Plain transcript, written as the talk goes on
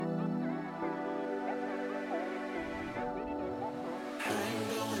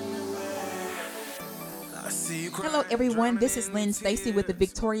Hello, everyone. This is Lynn Stacy with the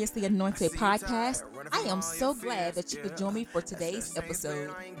Victoriously Anointed podcast. I am so glad that you could join me for today's episode.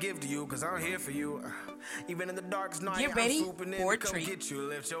 Get ready for a treat.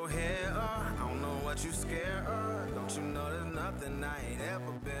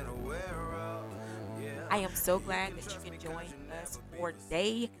 I am so glad that you can join us for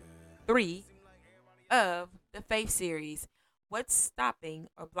day 3 of the Faith Series. What's stopping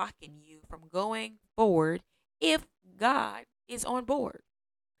or blocking you from going forward if God is on board?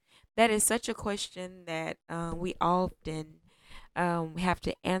 That is such a question that we often have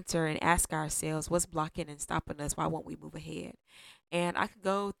to answer and ask ourselves, what's blocking and stopping us? Why won't we move ahead? And I could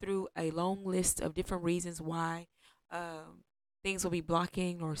go through a long list of different reasons why things will be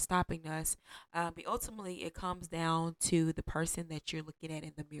blocking or stopping us. But ultimately, it comes down to the person that you're looking at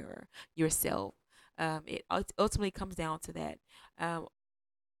in the mirror, yourself. It ultimately comes down to that. Um,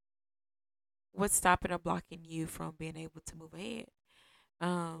 what's stopping or blocking you from being able to move ahead?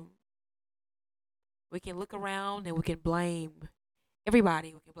 Um, we can look around and we can blame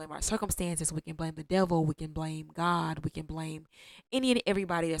everybody. We can blame our circumstances. We can blame the devil. We can blame God. We can blame any and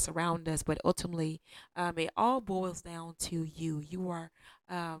everybody that's around us. But ultimately, it all boils down to you. You are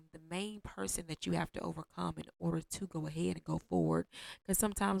the main person that you have to overcome in order to go ahead and go forward. Because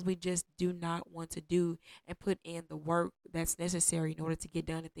sometimes we just do not want to do and put in the work that's necessary in order to get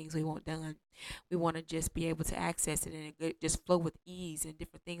done the things we want done. We want to just be able to access it and it just flow with ease and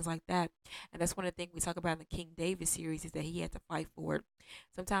different things like that. And that's one of the things we talk about in the King David series is that he had to fight for it.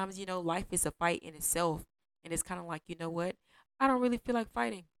 Sometimes, life is a fight in itself. And it's kind of like, you know what? I don't really feel like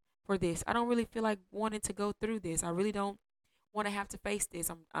fighting for this. I don't really feel like wanting to go through this. I really don't want to have to face this.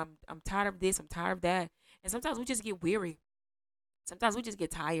 I'm tired of this. I'm tired of that. And sometimes we just get weary. Sometimes we just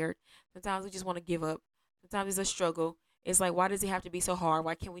get tired. Sometimes we just want to give up. Sometimes it's a struggle. It's like, why does it have to be so hard?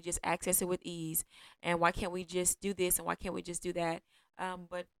 Why can't we just access it with ease? And why can't we just do this? And why can't we just do that?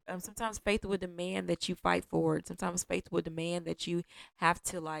 But sometimes faith will demand that you fight for it. Sometimes faith will demand that you have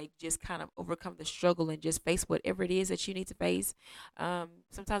to like just kind of overcome the struggle and just face whatever it is that you need to face.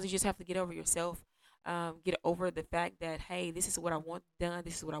 Sometimes you just have to get over yourself, get over the fact that, hey, this is what I want done.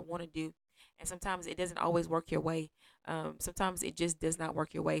 This is what I want to do. And sometimes it doesn't always work your way. Sometimes it just does not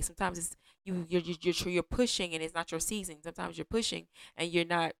work your way. Sometimes it's you're pushing and it's not your season. Sometimes you're pushing and you're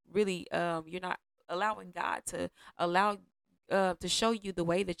not really you're not allowing God to allow to show you the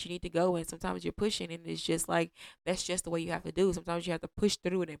way that you need to go. And sometimes you're pushing and it's just like that's just the way you have to do. Sometimes you have to push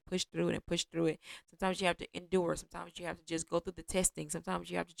through it and push through it and push through it. Sometimes you have to endure. Sometimes you have to just go through the testing. Sometimes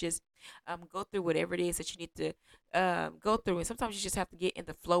you have to just go through whatever it is that you need to go through. And sometimes you just have to get in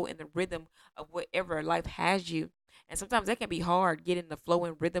the flow and the rhythm of whatever life has you. And sometimes that can be hard, getting the flow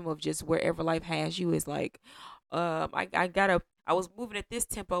and rhythm of just wherever life has you. Is like I was moving at this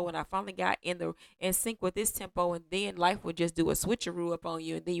tempo and I finally got in sync with this tempo, and then life would just do a switcheroo up on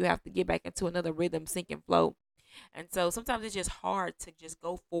you, and then you have to get back into another rhythm, sync and flow. And so sometimes it's just hard to just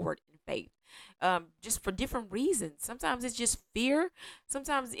go forward in faith, just for different reasons. Sometimes it's just fear.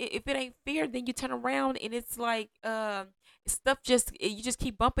 Sometimes if it ain't fear, then you turn around and it's like stuff just you just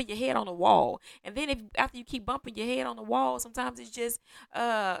keep bumping your head on the wall. And then if after you keep bumping your head on the wall, sometimes it's just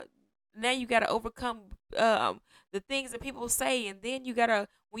uh now you got to overcome the things that people say, and then you gotta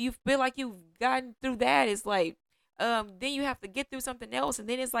when you feel like you've gotten through that, it's like then you have to get through something else, and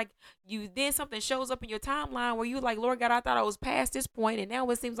then it's like you then something shows up in your timeline where you like, Lord God, I thought I was past this point and now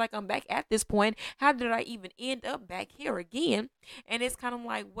it seems like I'm back at this point. How did I even end up back here again? And it's kind of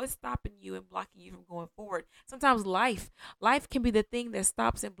like, what's stopping you and blocking you from going forward? Sometimes life can be the thing that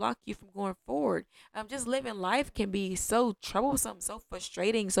stops and block you from going forward. Just living life can be so troublesome, so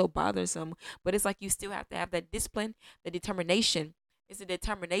frustrating, so bothersome, but it's like you still have to have that discipline, the determination. It's a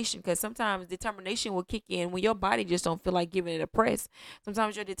determination, because sometimes determination will kick in when your body just don't feel like giving it a press.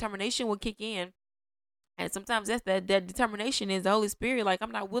 Sometimes your determination will kick in, and sometimes that determination is the Holy Spirit. Like,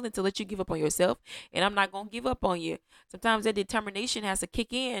 I'm not willing to let you give up on yourself, and I'm not gonna give up on you. Sometimes that determination has to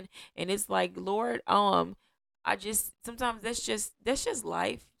kick in, and it's like, Lord, I just sometimes that's just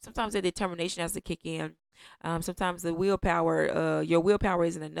life. Sometimes that determination has to kick in. Sometimes the willpower, your willpower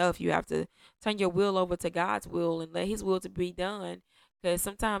isn't enough. You have to turn your will over to God's will and let His will to be done. Because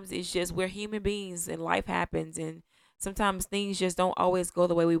sometimes it's just we're human beings and life happens, and sometimes things just don't always go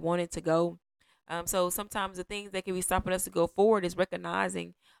the way we want it to go. So sometimes the things that can be stopping us to go forward is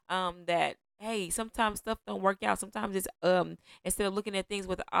recognizing that, hey, sometimes stuff don't work out. Sometimes it's instead of looking at things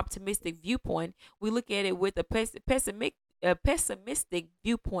with an optimistic viewpoint, we look at it with a pessimistic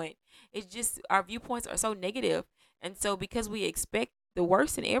viewpoint. It's just our viewpoints are so negative, and so because we expect the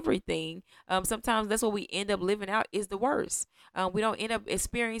worst in everything. Sometimes that's what we end up living out is the worst. We don't end up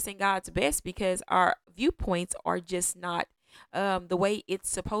experiencing God's best because our viewpoints are just not the way it's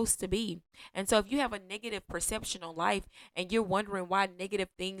supposed to be. And so, if you have a negative perception on life and you're wondering why negative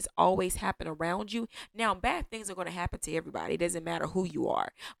things always happen around you, now bad things are going to happen to everybody. It doesn't matter who you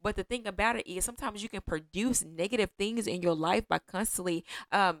are. But the thing about it is, sometimes you can produce negative things in your life by constantly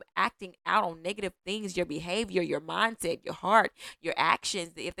acting out on negative things, your behavior, your mindset, your heart, your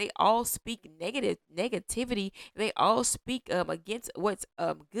actions. If they all speak negativity, if they all speak against what's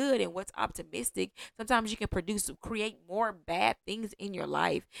good and what's optimistic, sometimes you can create more bad things in your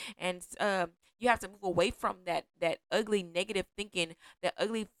life. And you have to move away from that ugly negative thinking, that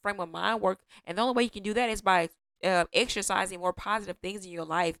ugly frame of mind work. And the only way you can do that is by exercising more positive things in your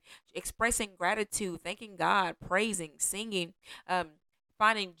life, expressing gratitude, thanking God, praising, singing, um,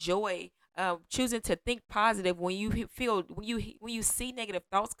 finding joy, choosing to think positive. When you feel when you see negative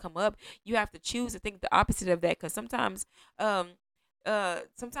thoughts come up, you have to choose to think the opposite of that. Because um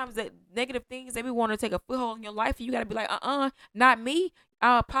sometimes that negative things, they be want to take a foothold in your life, and you got to be like, not me.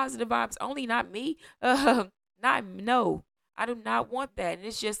 Positive vibes only, not me. Not no, I do not want that. And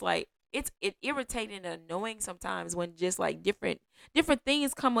it's just like it irritating and annoying sometimes when just like different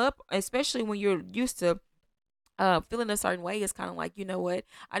things come up, especially when you're used to feeling a certain way. It's kind of like, you know what,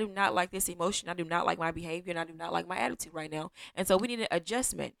 I do not like this emotion, I do not like my behavior, and I do not like my attitude right now, and so we need an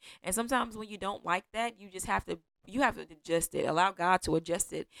adjustment. And sometimes when you don't like that, you have to adjust it, allow God to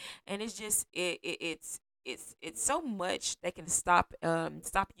adjust it. And it's just it's so much that can stop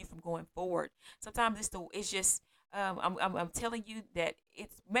you from going forward. Sometimes it's just I'm telling you that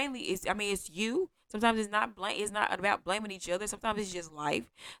it's you. Sometimes it's not about blaming each other. Sometimes it's just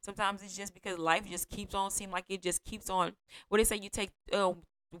life. Sometimes it's just because life just keeps on seem like it just keeps on. What they say, you take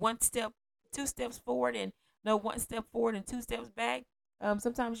one step, two steps forward, and no, one step forward and two steps back.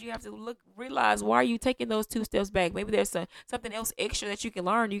 Sometimes you have to realize, why are you taking those two steps back? Maybe there's something else extra that you can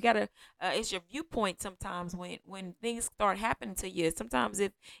learn. You gotta, it's your viewpoint. Sometimes when things start happening to you, sometimes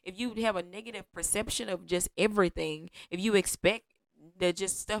if you have a negative perception of just everything, if you expect the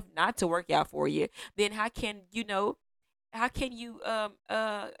just stuff not to work out for you, then how can you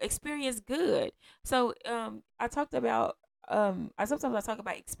experience good? So I sometimes I talk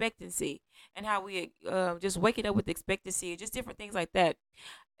about expectancy, and how we just waking up with expectancy, and just different things like that.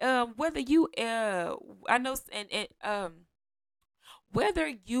 Whether you I know and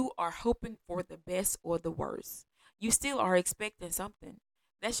Whether you are hoping for the best or the worst, you still are expecting something.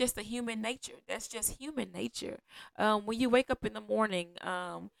 That's just the human nature. That's just human nature. When you wake up in the morning,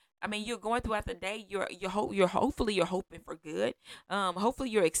 I mean, you're going throughout the day. You're hopefully you're hoping for good. Hopefully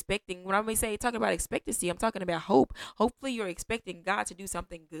you're expecting. When I may say talking about expectancy, I'm talking about hope. Hopefully you're expecting God to do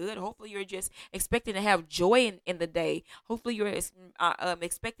something good. Hopefully you're just expecting to have joy in the day. Hopefully you're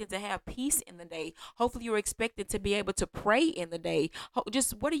expecting to have peace in the day. Hopefully you're expecting to be able to pray in the day.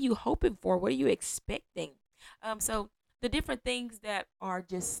 Just what are you hoping for? What are you expecting? So the different things that are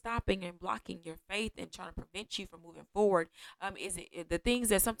just stopping and blocking your faith and trying to prevent you from moving forward, is the things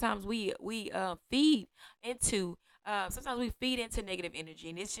that sometimes we feed into. Sometimes we feed into negative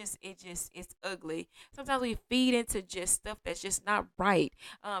energy, and it's ugly. Sometimes we feed into just stuff that's just not right.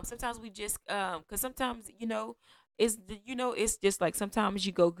 Sometimes we just because sometimes it's just like, sometimes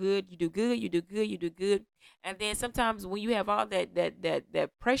you go good, you do good, you do good, you do good. And then sometimes when you have all that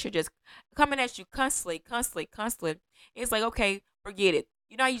pressure just coming at you constantly, it's like, okay, forget it.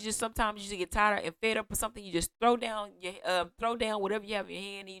 You know how you just sometimes you just get tired and fed up with something, you just throw down whatever you have in your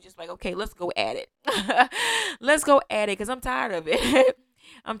hand, and you just like, okay, let's go at it. Let's go at it, because I'm tired of it.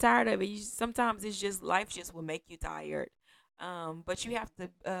 I'm tired of it. Sometimes it's just life just will make you tired. But you have to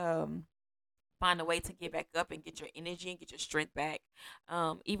find a way to get back up and get your energy and get your strength back.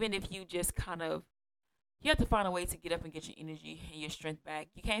 Even if you just kind of, you have to find a way to get up and get your energy and your strength back.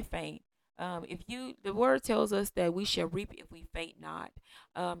 You can't faint. The word tells us that we shall reap if we faint not.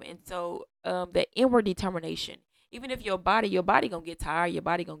 And so the inward determination. Even if your body gonna get tired, your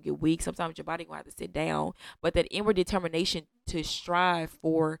body gonna get weak. Sometimes your body gonna have to sit down. But that inward determination to strive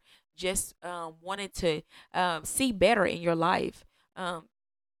for just wanting to see better in your life.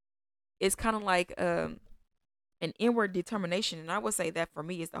 It's kind of like an inward determination, and I would say that for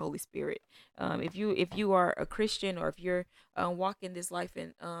me is the Holy Spirit. If you are a Christian, or if you're walking this life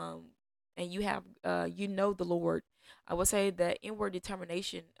and you have the Lord, I would say that inward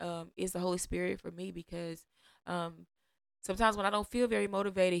determination is the Holy Spirit for me, because um sometimes when I don't feel very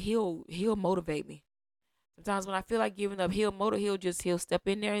motivated, he'll motivate me. Sometimes when I feel like giving up, he'll step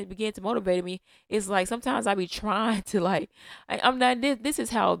in there and begin to motivate me. It's like sometimes I be trying to like, I'm not. This is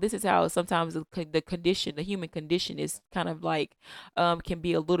how sometimes the condition, the human condition, is kind of like, can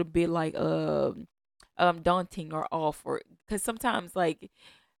be a little bit like daunting or off, or because sometimes like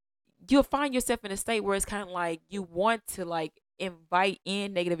you'll find yourself in a state where it's kind of like you want to like invite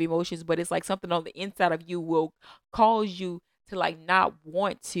in negative emotions, but it's like something on the inside of you will cause you to like not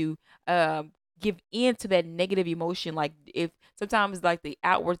want to um give in to that negative emotion. Like if sometimes like the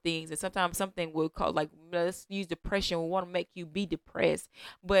outward things, and sometimes something will call, like let's use depression, will want to make you be depressed,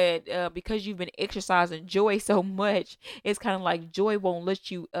 but because you've been exercising joy so much, it's kind of like joy won't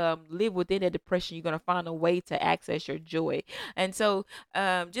let you live within that depression. You're gonna find a way to access your joy. And so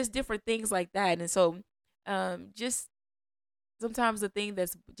just different things like that. And so just sometimes the thing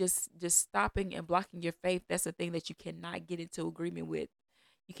that's just stopping and blocking your faith, that's the thing that you cannot get into agreement with.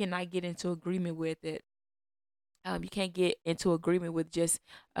 You cannot get into agreement with it. You can't get into agreement with just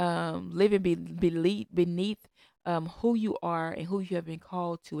living beneath who you are and who you have been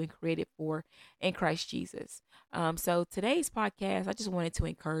called to and created for in Christ Jesus. So today's podcast, I just wanted to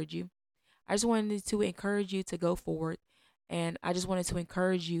encourage you. I just wanted to encourage you to go forward. And I just wanted to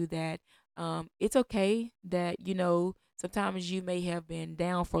encourage you that it's okay that, sometimes you may have been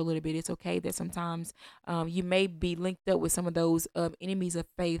down for a little bit. It's okay that sometimes you may be linked up with some of those enemies of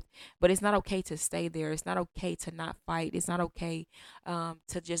faith, but it's not okay to stay there. It's not okay to not fight. It's not okay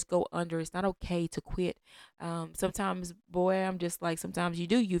to just go under. It's not okay to quit. Sometimes, boy, I'm just like, sometimes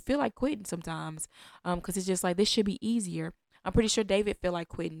you feel like quitting sometimes because it's just like, this should be easier. I'm pretty sure David felt like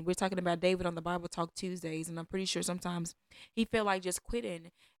quitting. We're talking about David on the Bible Talk Tuesdays, and I'm pretty sure sometimes he felt like just quitting.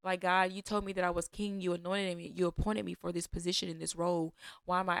 Like, God, you told me that I was king. You anointed me. You appointed me for this position in this role.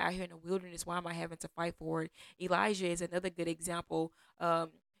 Why am I out here in the wilderness? Why am I having to fight for it? Elijah is another good example.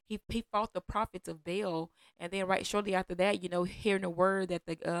 He fought the prophets of Baal, and then right shortly after that, hearing the word that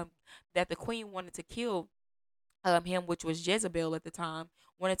the queen wanted to kill him, which was Jezebel at the time,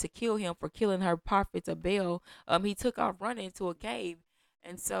 wanted to kill him for killing her prophets of Baal. He took off running into a cave.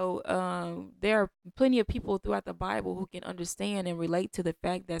 And so there are plenty of people throughout the Bible who can understand and relate to the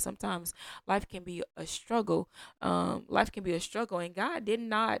fact that sometimes life can be a struggle. Life can be a struggle, and God did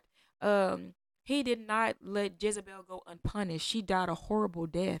not. He did not let Jezebel go unpunished. She died a horrible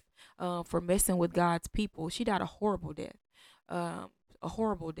death for messing with God's people. She died a horrible death. A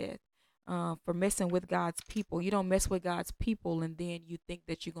horrible death for messing with God's people. You don't mess with God's people and then you think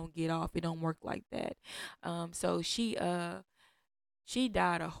that you're gonna get off. It don't work like that. So she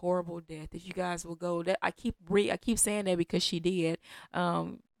died a horrible death. If you guys will go, that I keep saying that because she did.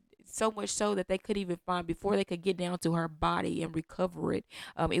 Um, so much so that they could even find, before they could get down to her body and recover it,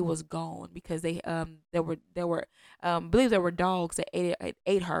 it was gone because there were I believe there were dogs that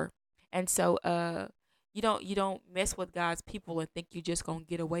ate her. And so you don't mess with God's people and think you just gonna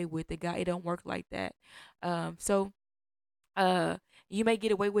get away with it. God, it don't work like that. So uh you may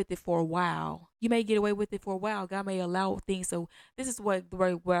get away with it for a while. You may get away with it for a while. God may allow things. So this is where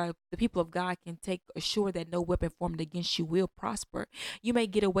the people of God can take assure that no weapon formed against you will prosper. You may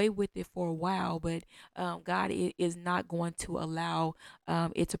get away with it for a while, but God is not going to allow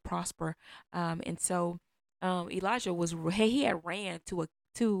it to prosper. And so Elijah he had ran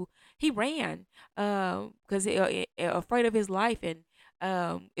to he ran because afraid of his life. And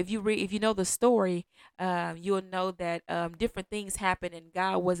if you know the story, you'll know that different things happened, and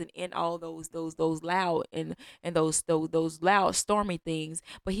God wasn't in all those loud and those loud stormy things,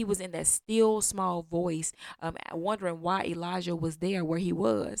 but He was in that still small voice, wondering why Elijah was there where he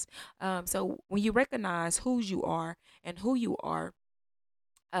was. So when you recognize whose you are and who you are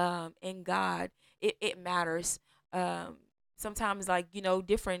in God, it matters. Um, Sometimes, like,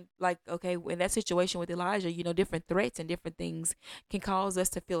 different, like, okay, in that situation with Elijah, different threats and different things can cause us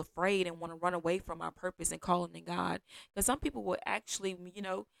to feel afraid and want to run away from our purpose and calling in God. Because some people will actually,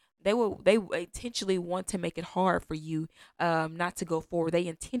 they will intentionally want to make it hard for you not to go forward. They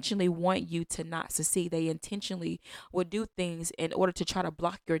intentionally want you to not succeed. They intentionally will do things in order to try to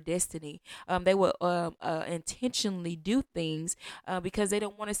block your destiny. They will intentionally do things because they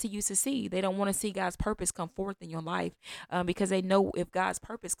don't want to see you succeed. They don't want to see God's purpose come forth in your life, because they know if God's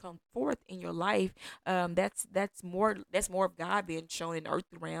purpose come forth in your life, that's more of God being shown in the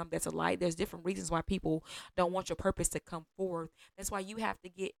earthly realm. That's a light. There's different reasons why people don't want your purpose to come forth. That's why you have to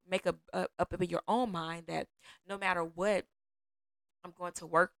make up in your own mind that no matter what, I'm going to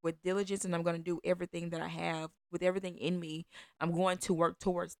work with diligence and I'm going to do everything that I have with everything in me, I'm going to work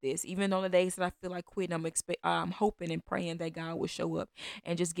towards this. Even on the days that I feel like quitting, I'm hoping and praying that God will show up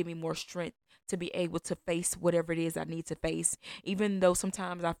and just give me more strength to be able to face whatever it is I need to face. Even though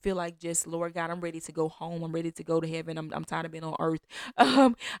sometimes I feel like, just Lord God, I'm ready to go home. I'm ready to go to heaven. I'm tired of being on earth.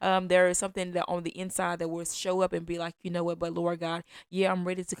 There is something that on the inside that will show up and be like, you know what, but Lord God, yeah, I'm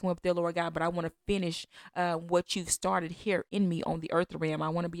ready to come up there, Lord God, but I want to finish what you've started here in me on the earth realm. I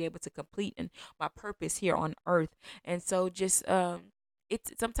want to be able to complete and my purpose here on earth. And so just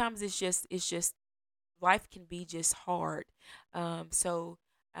it's sometimes it's just life can be just hard.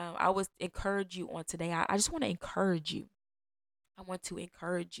 I would encourage you on today. I just want to encourage you. I want to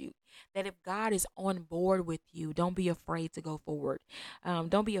encourage you that if God is on board with you, don't be afraid to go forward.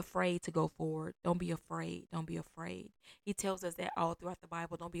 Don't be afraid to go forward. Don't be afraid. Don't be afraid. He tells us that all throughout the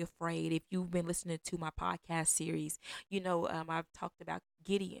Bible. Don't be afraid. If you've been listening to my podcast series, I've talked about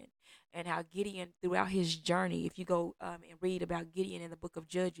Gideon and how Gideon, throughout his journey, if you go and read about Gideon in the book of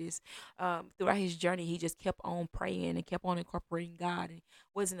Judges, throughout his journey, he just kept on praying and kept on incorporating God, and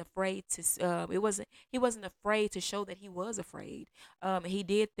wasn't afraid to. He wasn't afraid to show that he was afraid. He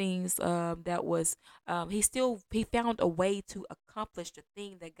did things that was he found a way to accomplish the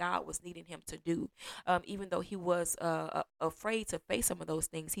thing that God was needing him to do. Even though he was afraid to face some of those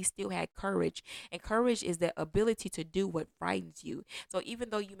things, he still had courage, and courage is the ability to do what frightens you. So even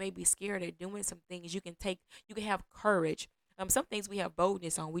though you may be scared of doing some things, you can have courage. Some things we have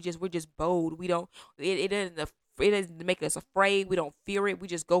boldness on. We're just bold. We don't. It doesn't make us afraid. We don't fear it. We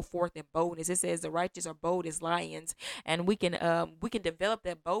just go forth in boldness. It says the righteous are bold as lions, and we can develop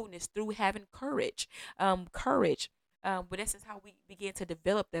that boldness through having courage. Courage. But this is how we begin to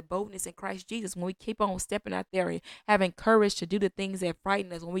develop that boldness in Christ Jesus, when we keep on stepping out there and having courage to do the things that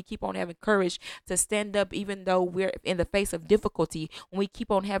frighten us, when we keep on having courage to stand up even though we're in the face of difficulty, when we keep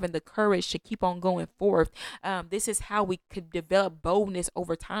on having the courage to keep on going forth. This is how we could develop boldness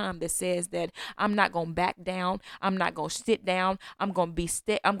over time, that says that I'm not going to back down. I'm not going to sit down. I'm going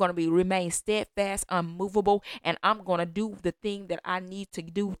to remain steadfast, unmovable, and I'm going to do the thing that I need to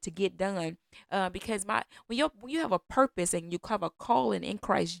do to get done. Because when you have a purpose and you have a calling in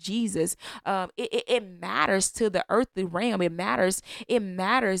Christ Jesus, it matters to the earthly realm. It matters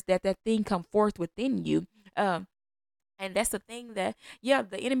that that thing come forth within you. And that's the thing that, yeah,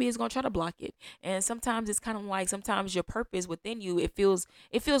 the enemy is going to try to block it. And sometimes it's kind of like, sometimes your purpose within you, it feels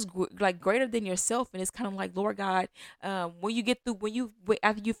like greater than yourself. And it's kind of like, Lord God, after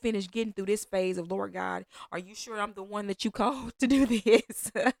you finish getting through this phase of, Lord God, are you sure I'm the one that you called to do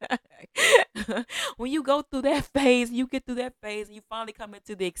this? When you go through that phase, you get through that phase, and you finally come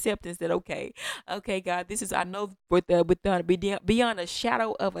into the acceptance that, okay, God, this is, I know beyond a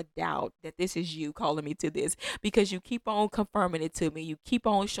shadow of a doubt that this is you calling me to this, because you keep on confirming it to me. You keep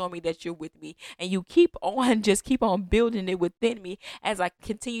on showing me that you're with me, and you keep on building it within me as I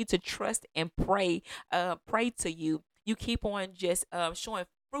continue to trust and pray to you. You keep on just showing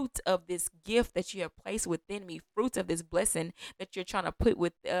fruit of this gift that you have placed within me, fruits of this blessing that you're trying to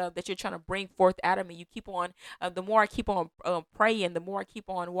that you're trying to bring forth out of me. You keep on, the more I keep on praying, the more I keep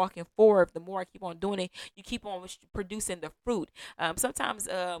on walking forward, the more I keep on doing it, you keep on producing the fruit. Sometimes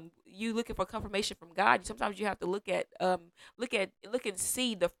you looking for confirmation from God. Sometimes you have to look and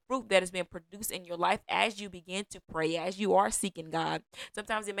see the fruit that has been produced in your life as you begin to pray, as you are seeking God.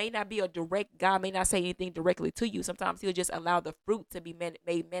 Sometimes it may not be a direct, God may not say anything directly to you. Sometimes he'll just allow the fruit to be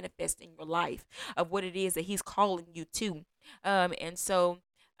made manifest in your life of what it is that he's calling you to. And so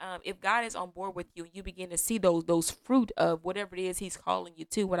if God is on board with you, you begin to see those fruit of whatever it is he's calling you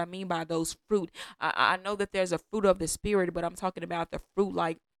to. What I mean by those fruit, I know that there's a fruit of the spirit, but I'm talking about the fruit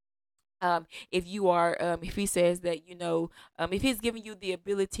like, if you are if he says that, if he's giving you the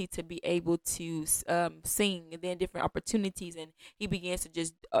ability to be able to sing, and then different opportunities, and he begins to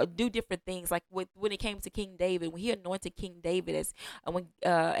just do different things, like when it came to King David, when he anointed King David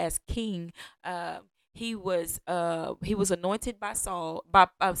as king. He was anointed by Samuel,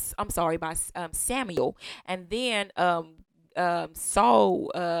 and then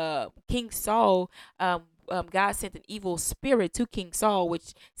King Saul, God sent an evil spirit to King Saul,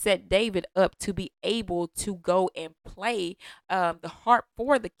 which set David up to be able to go and play the harp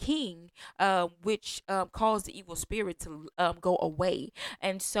for the king, which caused the evil spirit to go away.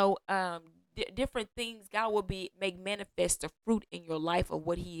 And so different things God will make manifest the fruit in your life of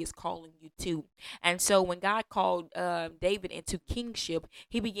what he is calling you to. And so when God called David into kingship,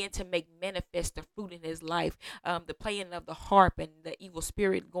 he began to make manifest the fruit in his life, the playing of the harp and the evil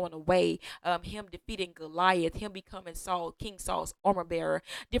spirit going away, him defeating Goliath, him becoming King Saul's armor bearer,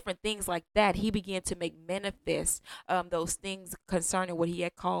 different things like that. He began to make manifest those things concerning what he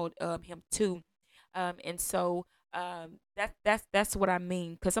had called him to. And so that's what I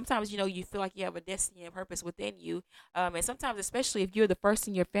mean. Because sometimes you feel like you have a destiny and purpose within you, and sometimes, especially if you're the first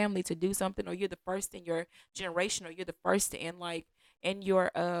in your family to do something, or you're the first in your generation, or you're the first in like in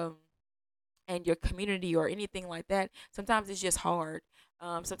your and your community or anything like that, sometimes it's just hard.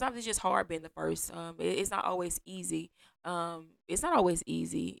 Sometimes it's just hard being the first. It's not always easy. It's not always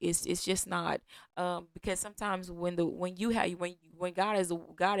easy. It's just not. Because sometimes when God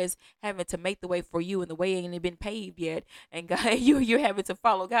is having to make the way for you, and the way ain't been paved yet, and God you're having to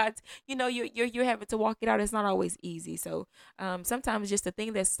follow God's, you're having to walk it out. It's not always easy. So sometimes just the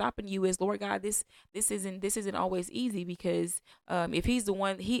thing that's stopping you is, Lord God, this isn't always easy, because if he's the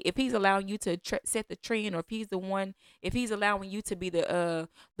one, if he's allowing you to set the trend, or if he's allowing you to be the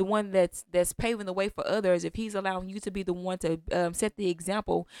one that's paving the way for others, if he's allowing you to be the one to set the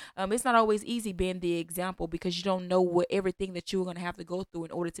example, it's not always easy being the example, because you don't know what everything that you're going to have to go through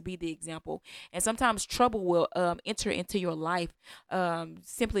in order to be the example. And sometimes trouble will enter into your life,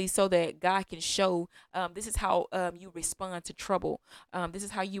 simply so that God can show, this is how you respond to trouble. This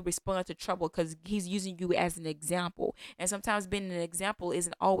is how you respond to trouble, because he's using you as an example. And sometimes being an example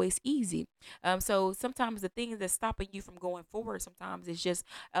isn't always easy. So sometimes the things that's stopping you from going forward, sometimes it's just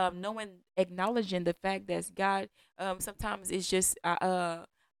knowing, acknowledging the fact that God, sometimes it's just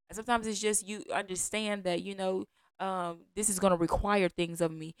sometimes it's just you understand that this is going to require things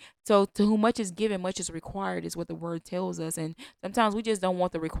of me. So to whom much is given, much is required, is what the word tells us. And sometimes we just don't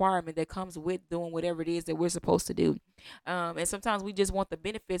want the requirement that comes with doing whatever it is that we're supposed to do. And sometimes we just want the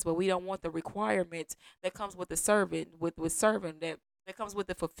benefits, but we don't want the requirements that comes with the servant, with servant, that comes with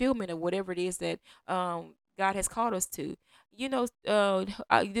the fulfillment of whatever it is that God has called us to.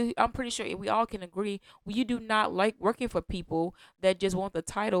 I'm pretty sure we all can agree, you do not like working for people that just want the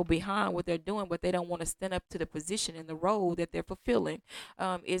title behind what they're doing, but they don't want to stand up to the position and the role that they're fulfilling.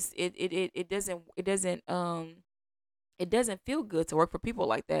 It doesn't feel good to work for people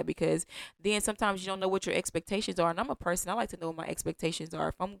like that, because then sometimes you don't know what your expectations are. And I'm a person, I like to know what my expectations are.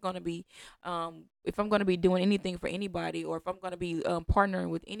 If I'm gonna be doing anything for anybody, or if I'm gonna be partnering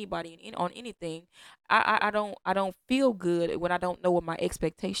with anybody on anything, I don't feel good when I don't know what my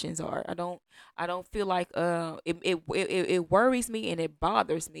expectations are. I don't feel like it worries me and it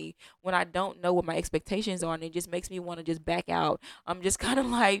bothers me when I don't know what my expectations are, and it just makes me want to just back out. I'm just kind of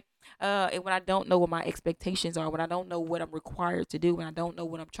like, and when I don't know what my expectations are, when I don't know what I'm required to do, when I don't know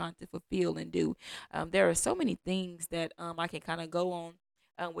what I'm trying to fulfill and do, there are so many things that I can kind of go on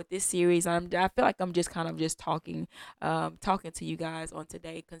with this series. I feel like I'm just kind of just talking to you guys on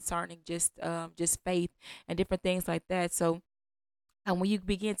today concerning just faith and different things like that. So, and when you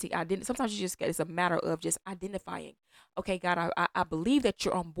begin to identify, sometimes you just get, it's a matter of just identifying. Okay, God, I believe that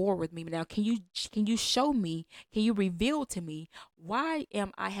you're on board with me now. Can you show me? Can you reveal to me, why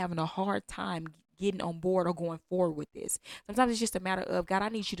am I having a hard time getting on board or going forward with this? Sometimes it's just a matter of, God, I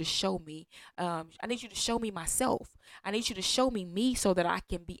need you to show me. I need you to show me myself. I need you to show me so that I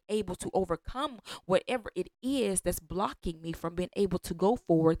can be able to overcome whatever it is that's blocking me from being able to go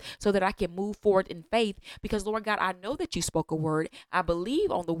forward, so that I can move forward in faith. Because, Lord God, I know that you spoke a word. I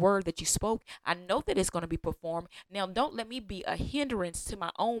believe on the word that you spoke. I know that it's going to be performed. Now, don't let me be a hindrance to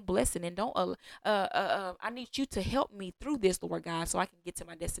my own blessing, and don't I need you to help me through this, Lord God, so I can get to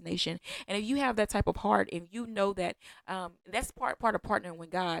my destination. And if you have that type of heart, and you know that, that's part of partnering with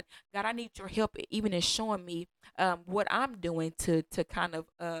God. God, I need your help, even in showing me what I'm doing to kind of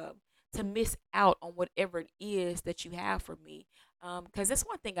to miss out on whatever it is that you have for me. Because that's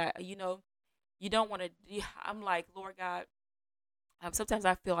one thing, you don't want to. I'm like, Lord God. Sometimes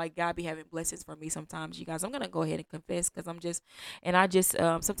I feel like God be having blessings for me. Sometimes, you guys, I'm gonna go ahead and confess, because I just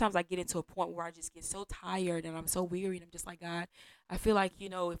sometimes I get into a point where I just get so tired and I'm so weary, and I'm just like, God, I feel like,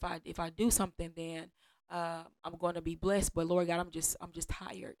 if I do something, then I'm going to be blessed. But, Lord God, I'm just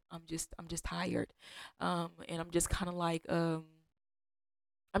tired. I'm just tired, and I'm just kind of like, I'm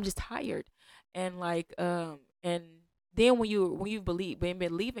just tired, and like, and then when you been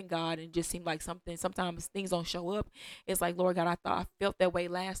believing God, and it just seemed like sometimes things don't show up. It's like, Lord God, I thought I felt that way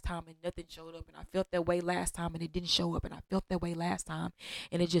last time and nothing showed up, and I felt that way last time and it didn't show up, and I felt that way last time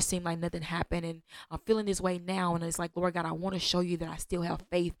and it just seemed like nothing happened, and I'm feeling this way now, and it's like, Lord God, I want to show you that I still have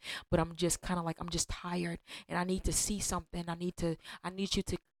faith, but I'm just kind of like, I'm just tired, and I need to see something. I need you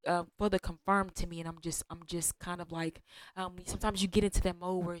to further confirm to me. And I'm just kind of like, sometimes you get into that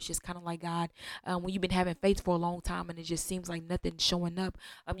mode where it's just kind of like, God, when you've been having faith for a long time and it just seems like nothing's showing up,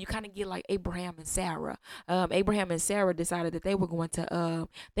 you kind of get like Abraham and Sarah. Abraham and Sarah decided that they were going to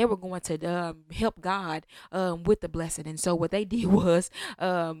help God with the blessing. And so what they did was,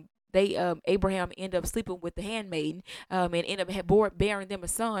 they Abraham ended up sleeping with the handmaiden, and ended up bearing them a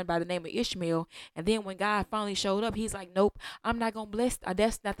son by the name of Ishmael. And then when God finally showed up, he's like, nope, I'm not gonna bless.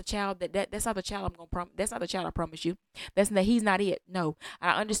 That's not the child that's not the child I'm gonna that's not the child I promise you. He's not it. No,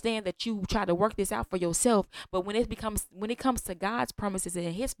 I understand that you try to work this out for yourself, but when it comes to God's promises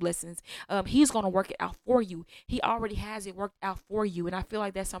and His blessings, He's gonna work it out for you. He already has it worked out for you, and I feel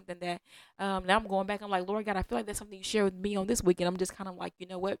like that's something that now I'm going back. I'm like, Lord God, I feel like that's something you shared with me on this weekend. I'm just kind of like, you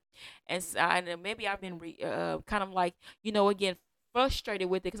know what, and maybe I've been kind of like, again, frustrated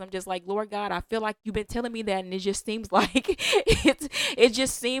with it, because I'm just like, Lord God, I feel like you've been telling me that, and it just seems like it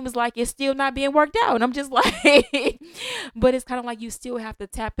just seems like it's still not being worked out, and I'm just like, but it's kind of like you still have to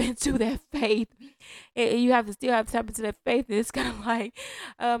tap into that faith. You have to still have to tap into that faith, and it's kind of like,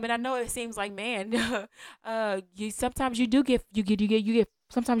 and I know it seems like, man, you sometimes you get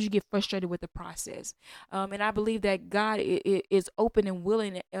sometimes you get frustrated with the process, and I believe that God is open and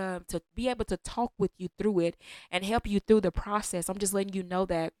willing to be able to talk with you through it and help you through the process. I'm just letting you know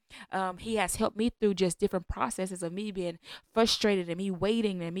that He has helped me through just different processes of me being frustrated and me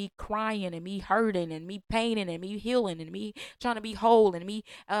waiting and me crying and me hurting and me paining and me healing and me trying to be whole and me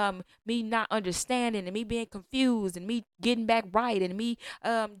not understanding and me being confused and me getting back right and me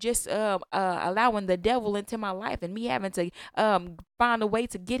just allowing the devil into my life and me having to find a way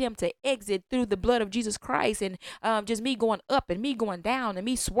to get him to exit through the blood of Jesus Christ, and just me going up and me going down and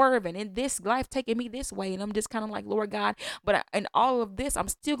me swerving and this life taking me this way. And I'm just kind of like, Lord God, but in all of this, I'm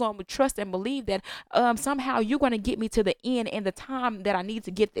still going to trust and believe that somehow you're going to get me to the end and the time that I need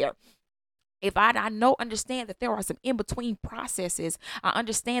to get there. If I know, understand that there are some in between processes. I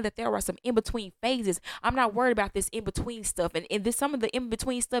understand that there are some in between phases. I'm not worried about this in between stuff. And this, some of the in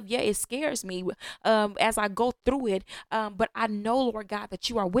between stuff, yeah, it scares me as I go through it. But I know, Lord God, that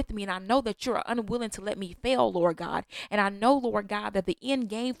you are with me. And I know that you're unwilling to let me fail, Lord God. And I know, Lord God, that the end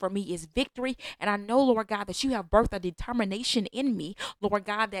game for me is victory. And I know, Lord God, that you have birthed a determination in me, Lord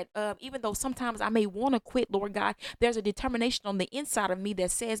God, that even though sometimes I may want to quit, Lord God, there's a determination on the inside of me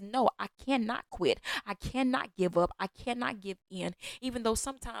that says, no, I cannot quit. I cannot give up. I cannot give in. Even though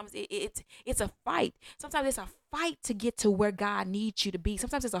sometimes it's a fight. Sometimes it's a fight to get to where God needs you to be.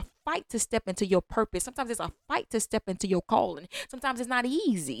 Sometimes it's a fight to step into your purpose. Sometimes it's a fight to step into your calling. Sometimes it's not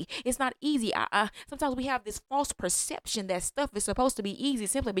easy. It's not easy. Sometimes we have this false perception that stuff is supposed to be easy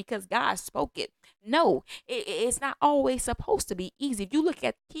simply because God spoke it. No, it's not always supposed to be easy. If you look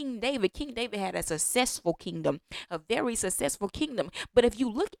at King David had a successful kingdom, a very successful kingdom. But if you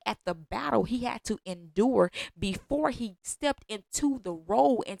look at the battle he had to endure before he stepped into the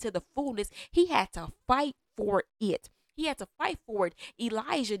role, into the fullness, he had to fight for it. He had to fight for it.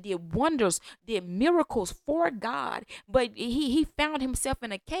 Elijah did wonders, did miracles for God, but he found himself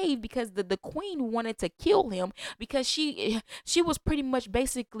in a cave because the queen wanted to kill him, because she was pretty much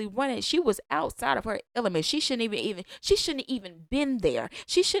basically running. She was outside of her element. She shouldn't even been there.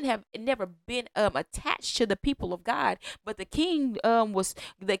 She shouldn't have never been attached to the people of God. But the king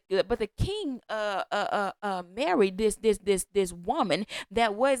married this woman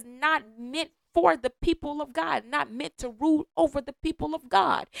that was not meant for the people of God, not meant to rule over the people of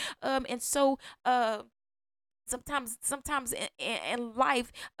God. And so sometimes in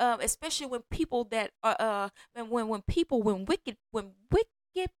life, especially when people that when wicked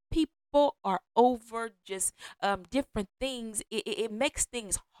people are over just different things, it makes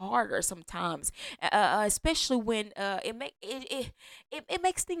things harder sometimes, especially when it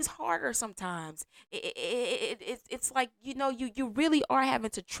makes things harder sometimes. It's like, you really are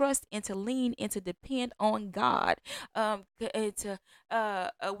having to trust and to lean and to depend on God, to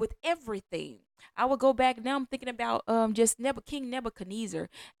with everything. I would go back now. I'm thinking about just King Nebuchadnezzar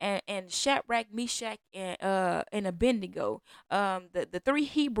and Shadrach, Meshach, and Abednego, the three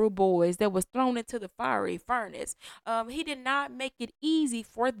Hebrew boys that was thrown into the fiery furnace. He did not make it easy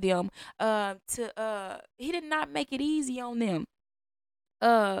for them. He did not make it easy on them.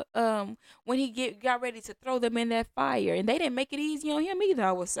 When he got ready to throw them in that fire, and they didn't make it easy on him either,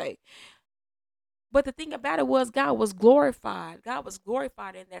 I would say. But the thing about it was, God was glorified. God was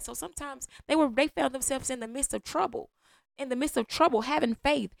glorified in that. So sometimes they found themselves in the midst of trouble. In the midst of trouble, having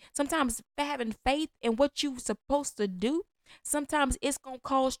faith. Sometimes having faith in what you're supposed to do, sometimes it's going to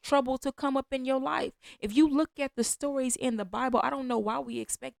cause trouble to come up in your life. If you look at the stories in the Bible, I don't know why we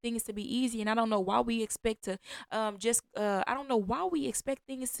expect things to be easy, and I don't know why we expect to I don't know why we expect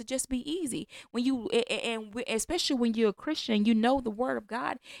things to just be easy. When you especially when you're a Christian, you know the Word of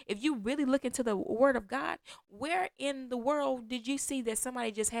God. If you really look into the Word of God, where in the world did you see that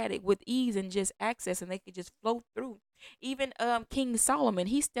somebody just had it with ease and just access and they could just flow through? Even King Solomon,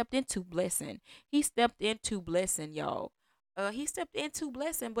 he stepped into blessing. He stepped into blessing, y'all. he stepped into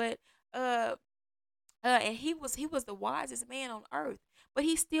blessing, but uh and he was the wisest man on earth, but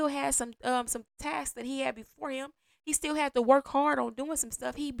he still had some tasks that he had before him. He still had to work hard on doing some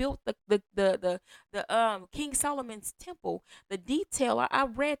stuff. He built the King Solomon's temple. The detail, I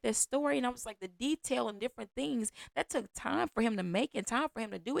read that story and I was like, the detail and different things that took time for him to make and time for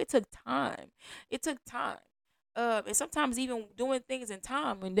him to do. It took time. It took time. And sometimes even doing things in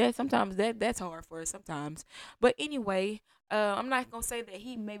time, and that sometimes that's hard for us sometimes. But anyway, I'm not gonna say that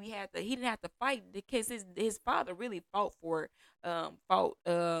he didn't have to fight because his father really fought for him, fought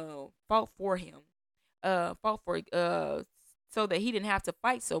for so that he didn't have to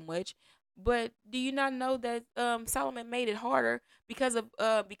fight so much. But do you not know that Solomon made it harder because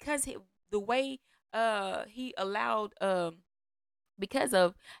the way he allowed because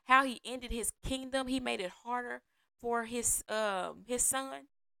of how he ended his kingdom, he made it harder for his son.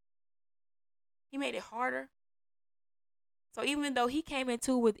 He made it harder. So even though he came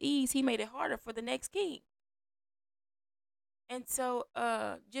into it with ease, he made it harder for the next king. And so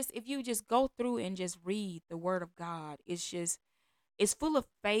just if you just go through and just read the word of God, it's full of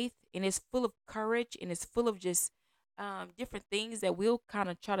faith and it's full of courage and it's full of just different things that will kind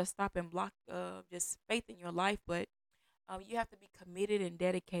of try to stop and block just faith in your life. But you have to be committed and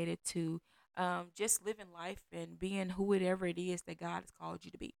dedicated to just living life and being whoever it is that God has called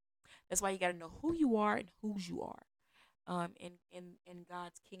you to be. That's why you got to know who you are and whose you are in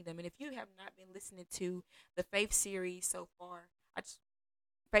God's kingdom. And if you have not been listening to the faith series so far,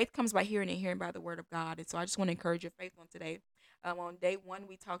 faith comes by hearing and hearing by the word of God. And so I just want to encourage your faith on today. On day one,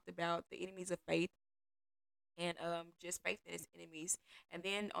 we talked about the enemies of faith and just faith and its enemies. And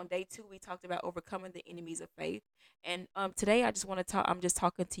then on day two, we talked about overcoming the enemies of faith. And today, I just want to talk. I'm just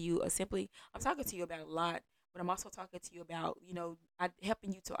talking to you simply. I'm talking to you about a lot, but I'm also talking to you about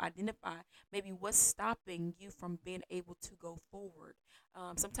helping you to identify maybe what's stopping you from being able to go forward.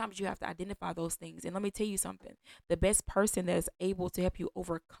 Sometimes you have to identify those things. And let me tell you something: the best person that's able to help you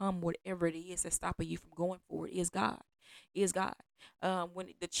overcome whatever it is that's stopping you from going forward is God. Is God.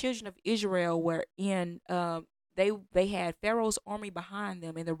 When the children of Israel were in, they had Pharaoh's army behind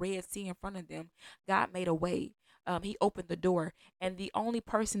them and the Red Sea in front of them. God made a way. He opened the door, and the only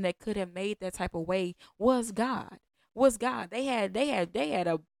person that could have made that type of way was God. Was God? They had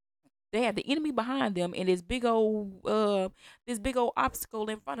the enemy behind them and this big old obstacle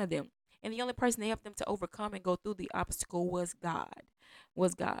in front of them, and the only person that helped them to overcome and go through the obstacle was God.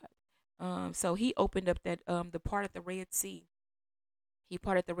 Was God. So He opened up the part of the Red Sea. He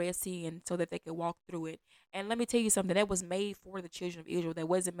parted the Red Sea and so that they could walk through it. And let me tell you something that was made for the children of Israel. That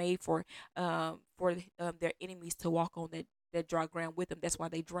wasn't made for their enemies to walk on that dry ground with them. That's why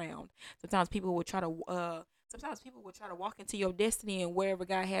they drowned. Sometimes people will try to walk into your destiny and wherever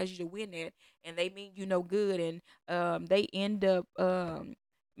God has you to win at, and they mean you no good, and they end up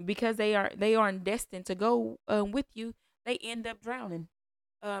because they aren't destined to go with you. They end up drowning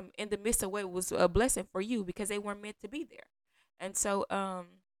in the midst of what was a blessing for you because they weren't meant to be there. And so,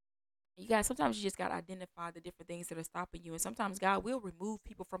 you guys, sometimes you just got to identify the different things that are stopping you. And sometimes God will remove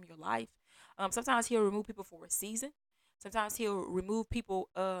people from your life. Sometimes He'll remove people for a season. Sometimes He'll remove people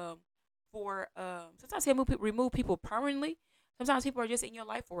sometimes He'll remove people permanently. Sometimes people are just in your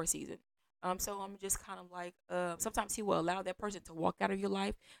life for a season. So I'm just kind of like, sometimes He will allow that person to walk out of your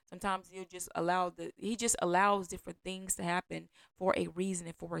life. Sometimes He just allows different things to happen for a reason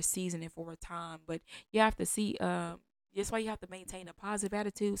and for a season and for a time. But you have to see, that's why you have to maintain a positive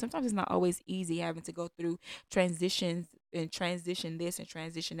attitude. Sometimes it's not always easy having to go through transitions and transition this and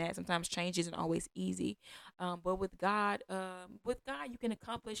transition that. Sometimes change isn't always easy. But with God, you can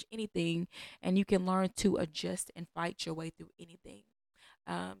accomplish anything, and you can learn to adjust and fight your way through anything.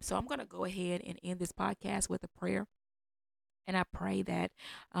 So I'm going to go ahead and end this podcast with a prayer. And I pray that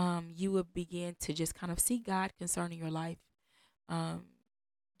you will begin to just kind of see God concerning your life. Um,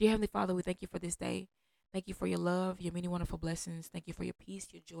 Dear Heavenly Father, we thank you for this day. Thank you for your love, your many wonderful blessings. Thank you for your peace,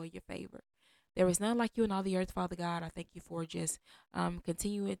 your joy, your favor. There is none like you in all the earth, Father God. I thank you for just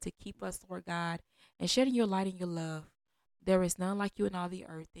continuing to keep us, Lord God, and shedding your light and your love. There is none like you in all the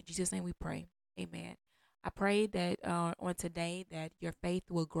earth. In Jesus' name we pray. Amen. I pray that on today that your faith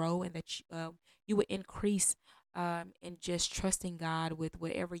will grow and that you will increase in just trusting God with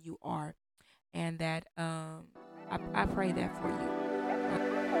whatever you are. And that I pray that for you.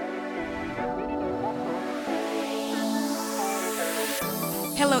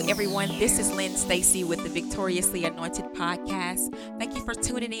 Hello, everyone. This is Lynn Stacy with the Victoriously Anointed podcast. Thank you for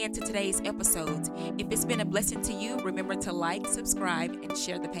tuning in to today's episode. If it's been a blessing to you, remember to like, subscribe, and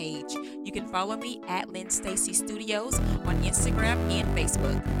share the page. You can follow me at Lynn Stacy Studios on Instagram and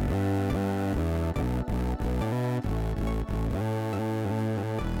Facebook.